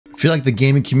feel like the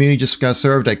gaming community just got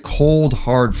served a cold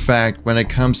hard fact when it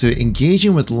comes to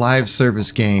engaging with live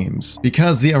service games,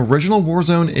 because the original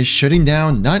Warzone is shutting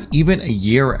down not even a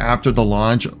year after the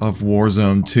launch of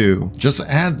Warzone 2. Just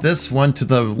add this one to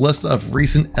the list of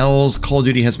recent L's Call of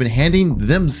Duty has been handing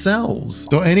themselves.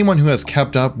 So anyone who has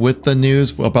kept up with the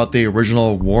news about the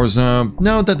original Warzone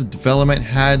know that the development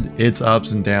had its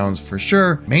ups and downs for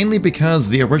sure, mainly because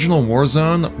the original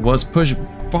Warzone was pushed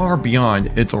far beyond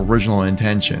its original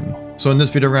intention. So in this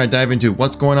video, we're going to dive into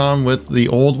what's going on with the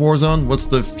old Warzone, what's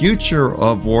the future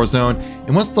of Warzone,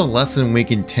 and what's the lesson we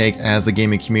can take as a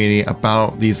gaming community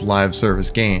about these live service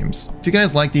games. If you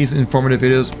guys like these informative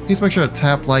videos, please make sure to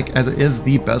tap like, as it is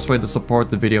the best way to support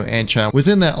the video and channel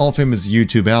within that all-famous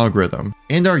YouTube algorithm.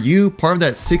 And are you part of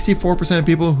that 64% of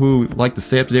people who like to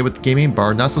stay up to date with gaming but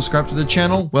are not subscribed to the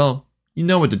channel? Well, you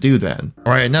know what to do then.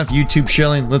 Alright, enough YouTube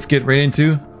shilling, let's get right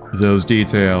into those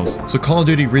details. So Call of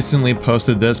Duty recently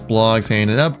posted this blog saying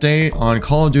an update on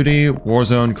Call of Duty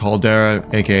Warzone Caldera,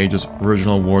 aka just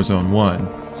original Warzone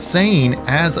 1. Saying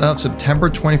as of September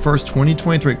 21st,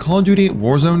 2023, Call of Duty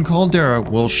Warzone Caldera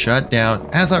will shut down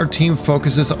as our team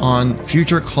focuses on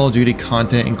future Call of Duty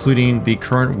content, including the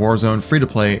current Warzone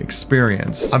free-to-play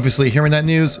experience. Obviously, hearing that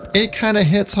news, it kind of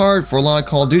hits hard for a lot of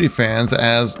Call of Duty fans,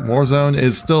 as Warzone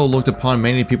is still looked upon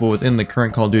many people within the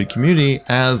current Call of Duty community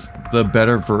as the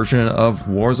better version of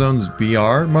Warzone's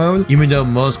BR mode, even though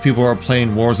most people are playing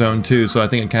Warzone 2, so I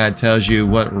think it kind of tells you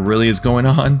what really is going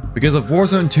on. Because if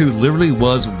Warzone 2 literally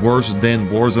was worse than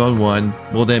Warzone 1,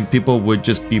 well then people would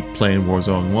just be playing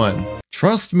Warzone 1.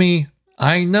 Trust me,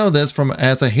 I know this from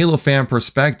as a Halo fan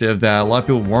perspective that a lot of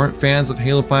people weren't fans of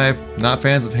Halo 5, not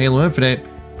fans of Halo Infinite,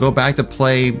 go back to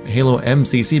play Halo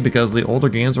MCC because the older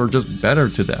games were just better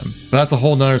to them. But that's a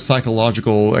whole nother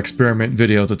psychological experiment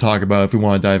video to talk about if we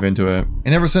want to dive into it.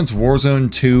 And ever since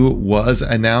Warzone 2 was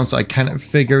announced, I kind of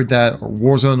figured that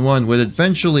Warzone 1 would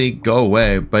eventually go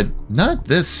away, but not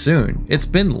this soon. It's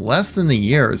been less than a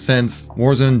year since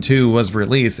Warzone 2 was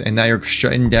released, and now you're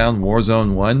shutting down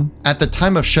Warzone 1. At the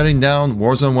time of shutting down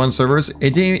Warzone 1 servers,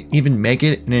 it didn't even make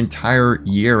it an entire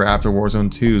year after Warzone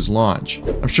 2's launch.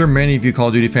 I'm sure many of you Call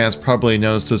of Duty fans probably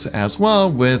noticed this as well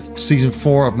with Season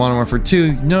 4 of Modern Warfare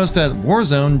 2. You notice that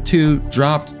Warzone 2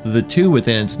 dropped the 2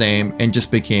 within its name and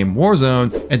just became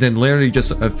Warzone, and then literally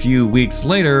just a few weeks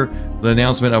later, the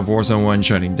announcement of Warzone 1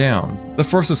 shutting down. The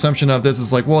first assumption of this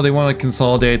is like, well, they want to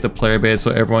consolidate the player base so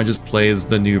everyone just plays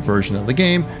the new version of the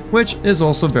game, which is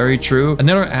also very true.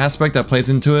 Another aspect that plays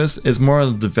into this is more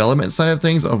on the development side of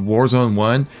things of Warzone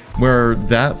 1, where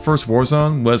that first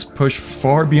Warzone was pushed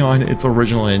far beyond its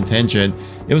original intention.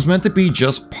 It was meant to be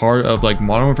just part of like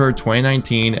Modern Warfare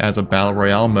 2019 as a battle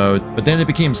royale mode, but then it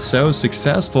became so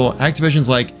successful, Activision's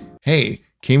like, hey,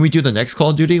 can we do the next Call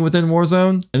of Duty within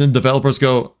Warzone? And then developers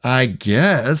go, I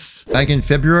guess. Back in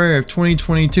February of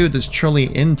 2022, this Charlie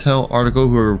Intel article,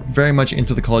 who are very much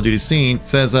into the Call of Duty scene,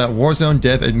 says that Warzone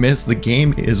dev admits the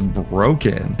game is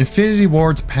broken. Infinity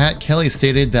Ward's Pat Kelly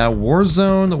stated that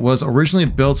Warzone was originally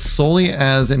built solely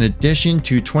as an addition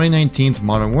to 2019's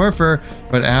Modern Warfare,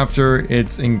 but after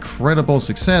its incredible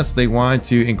success, they wanted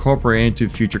to incorporate it into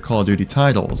future Call of Duty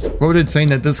titles. Quoted saying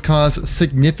that this caused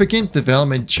significant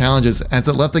development challenges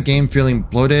as it left the game feeling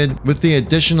bloated, with the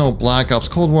additional Black Ops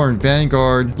Cold War and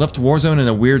Vanguard left Warzone in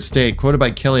a weird state. Quoted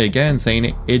by Kelly again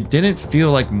saying it didn't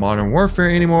feel like Modern Warfare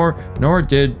anymore, nor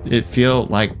did it feel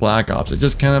like Black Ops. It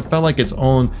just kind of felt like its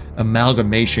own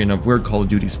amalgamation of weird Call of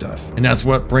Duty stuff. And that's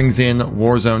what brings in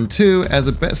Warzone 2, as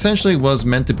it essentially was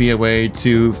meant to be a way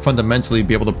to fundamentally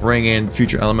be able to bring in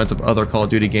future elements of other Call of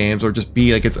Duty games, or just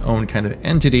be like its own kind of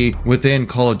entity within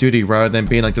Call of Duty rather than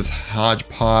being like this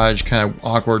hodgepodge kind of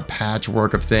awkward patchwork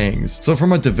of things. So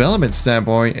from a development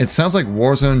standpoint, it sounds like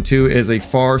Warzone 2 is a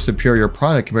far superior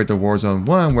product compared to Warzone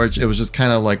 1, which it was just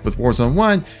kind of like with Warzone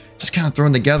 1, just kind of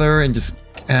thrown together and just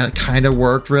kind of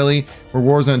worked really, where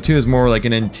Warzone 2 is more like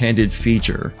an intended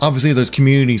feature. Obviously there's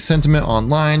community sentiment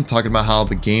online talking about how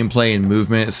the gameplay and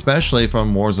movement, especially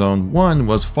from Warzone 1,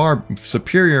 was far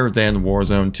superior than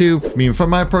Warzone 2. I mean, from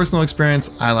my personal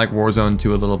experience, I like Warzone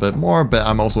 2 a little bit more, but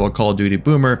I'm also a Call of Duty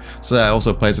boomer, so that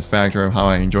also plays a factor of how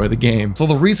I enjoy the game. So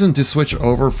the reason to switch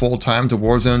over full time to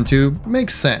Warzone 2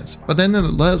 makes sense, but then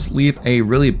it does leave a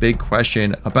really big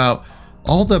question about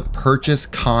all the purchase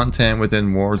content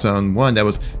within Warzone 1 that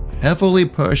was heavily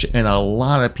pushed and a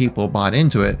lot of people bought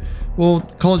into it. Well,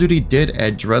 Call of Duty did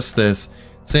address this,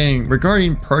 saying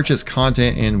regarding purchase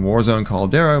content in Warzone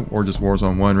Caldera, or just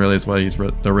Warzone 1 really is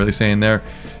what they're really saying there,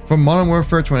 from Modern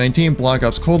Warfare 2019, Black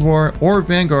Ops Cold War, or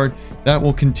Vanguard, that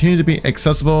will continue to be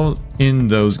accessible in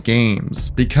those games.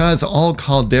 Because all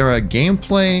Caldera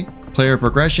gameplay, player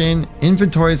progression,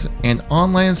 inventories, and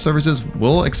online services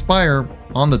will expire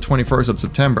on the 21st of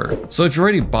September. So if you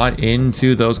already bought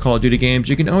into those Call of Duty games,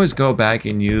 you can always go back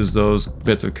and use those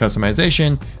bits of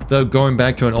customization. Though going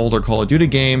back to an older Call of Duty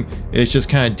game is just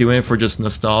kind of doing it for just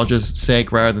nostalgia's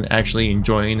sake rather than actually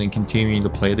enjoying and continuing to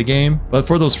play the game. But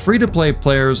for those free-to-play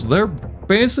players, they're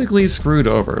basically screwed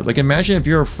over. Like, imagine if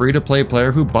you're a free-to-play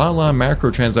player who bought a lot of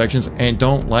microtransactions and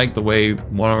don't like the way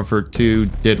Modern Warfare 2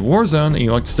 did Warzone, and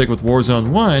you like to stick with Warzone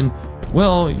 1,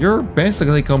 well, you're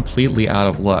basically completely out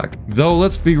of luck. Though,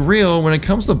 let's be real, when it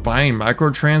comes to buying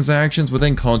microtransactions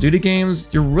within Call of Duty games,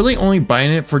 you're really only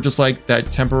buying it for just like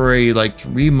that temporary like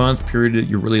 3-month period that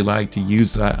you really like to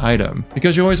use that item.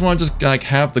 Because you always want to just like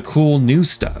have the cool new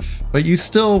stuff. But you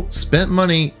still spent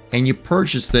money and you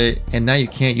purchased it, and now you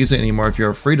can't use it anymore if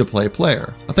you're a free-to-play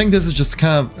player. I think this is just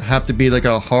kind of have to be like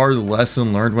a hard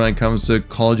lesson learned when it comes to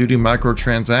Call of Duty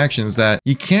microtransactions, that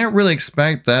you can't really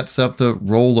expect that stuff to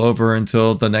roll over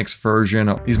until the next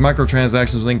version. These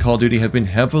microtransactions within Call of Duty have been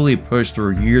heavily pushed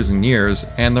through years and years,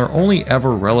 and they're only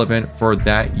ever relevant for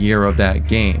that year of that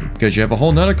game. Because you have a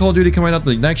whole nother Call of Duty coming up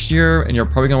the next year, and you're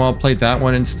probably gonna want to play that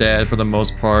one instead for the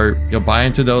most part. You'll buy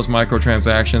into those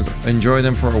microtransactions, enjoy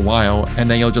them for a while,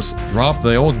 and then you'll just drop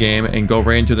the old game and go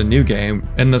right into the new game,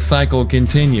 and the cycle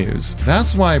continues.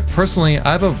 That's why personally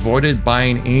I've avoided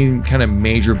buying any kind of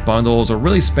major bundles or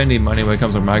really spending money when it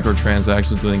comes to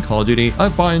microtransactions within Call of Duty.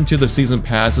 I've bought into the season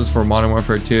passes for Modern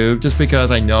Warfare 2 just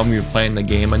because I know I'm gonna be playing the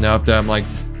game enough that I'm like,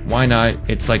 why not?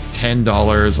 It's like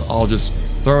 $10. I'll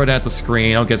just throw it at the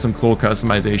screen, I'll get some cool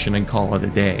customization and call it a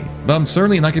day. But I'm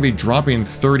certainly not gonna be dropping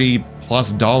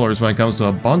 $30+ when it comes to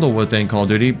a bundle within Call of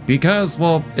Duty, because,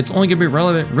 well, it's only gonna be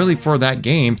relevant really for that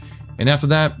game, and after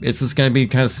that it's just gonna be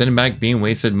kind of sitting back being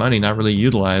wasted money, not really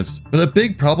utilized. But the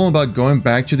big problem about going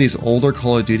back to these older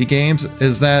Call of Duty games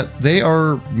is that they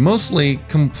are mostly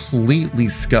completely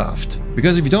scuffed.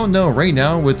 Because if you don't know, right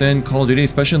now within Call of Duty,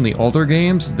 especially in the older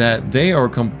games, that they are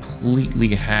completely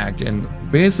hacked and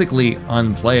basically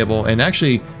unplayable, and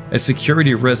actually a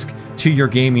security risk to your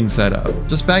gaming setup.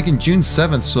 Just back in June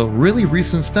 7th, so really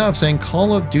recent stuff, saying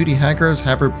Call of Duty hackers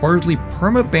have reportedly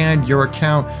permabanned your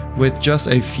account with just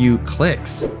a few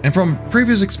clicks. And from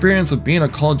previous experience of being a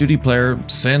Call of Duty player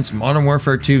since Modern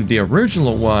Warfare 2, the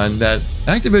original one, that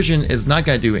Activision is not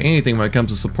going to do anything when it comes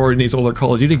to supporting these older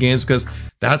Call of Duty games, because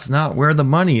that's not where the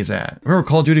money is at. Remember,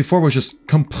 Call of Duty 4 was just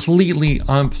completely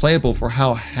unplayable for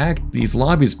how hacked these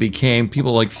lobbies became.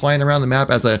 People like flying around the map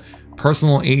as a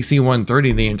personal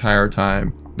AC-130 the entire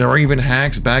time. There were even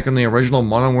hacks back in the original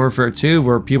Modern Warfare 2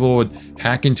 where people would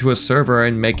hack into a server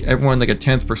and make everyone like a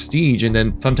 10th prestige, and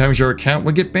then sometimes your account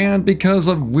would get banned because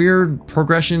of weird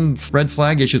progression red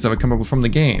flag issues that would come up from the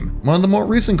game. One of the more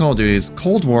recent Call of Duties,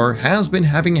 Cold War, has been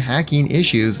having hacking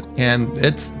issues, and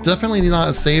it's definitely not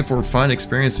a safe or fun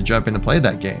experience to jump in to play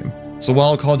that game. So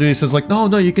while Call of Duty says like, no,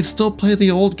 you can still play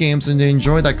the old games and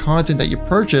enjoy that content that you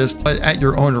purchased, but at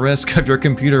your own risk of your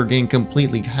computer getting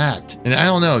completely hacked. And I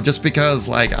don't know, just because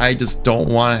like I just don't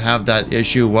want to have that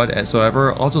issue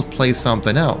whatsoever, I'll just play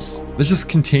something else. This just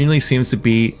continually seems to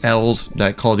be L's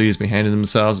that Call of Duty has been handing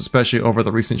themselves, especially over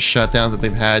the recent shutdowns that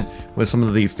they've had with some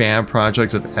of the fan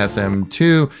projects of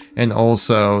SM2 and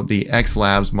also the X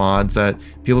Labs mods, that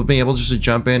people have been able just to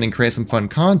jump in and create some fun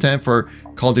content for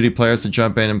Call of Duty players to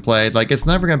jump in and play. Like, it's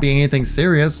never going to be anything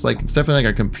serious. Like, it's definitely not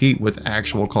going to compete with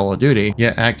actual Call of Duty.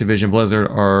 Yet Activision Blizzard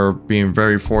are being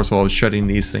very forceful of shutting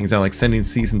these things down, like sending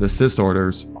cease and desist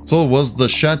orders. So was the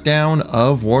shutdown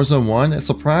of Warzone 1 a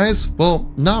surprise?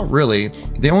 Well, not really.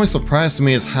 The only surprise to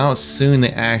me is how soon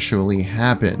it actually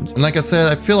happened. And like I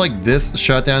said, I feel like this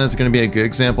shutdown is going to be a good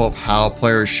example of how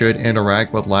players should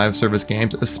interact with live service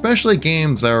games, especially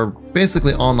games that are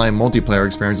basically online multiplayer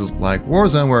experiences like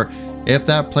Warzone, where if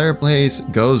that player base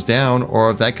goes down,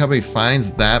 or if that company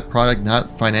finds that product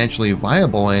not financially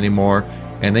viable anymore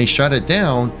and they shut it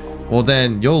down, well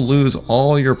then you'll lose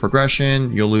all your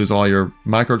progression, you'll lose all your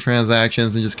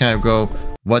microtransactions, and just kind of go,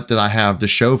 what did I have to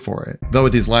show for it? Though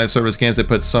with these live service games, they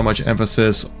put so much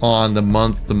emphasis on the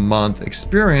month-to-month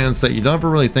experience that you don't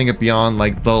ever really think it beyond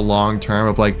like the long term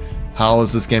of like, how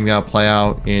is this game gonna play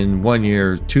out in 1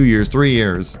 year, 2 years, 3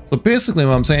 years? So basically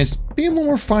what I'm saying is be a little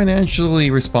more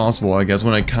financially responsible, I guess,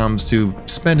 when it comes to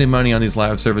spending money on these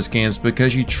live service games,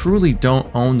 because you truly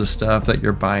don't own the stuff that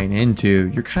you're buying into.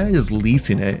 You're kind of just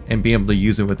leasing it and being able to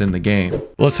use it within the game.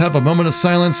 Let's have a moment of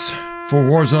silence for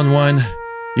Warzone 1.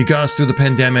 You got us through the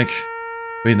pandemic,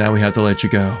 but now we have to let you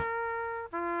go.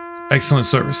 Excellent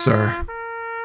service, sir.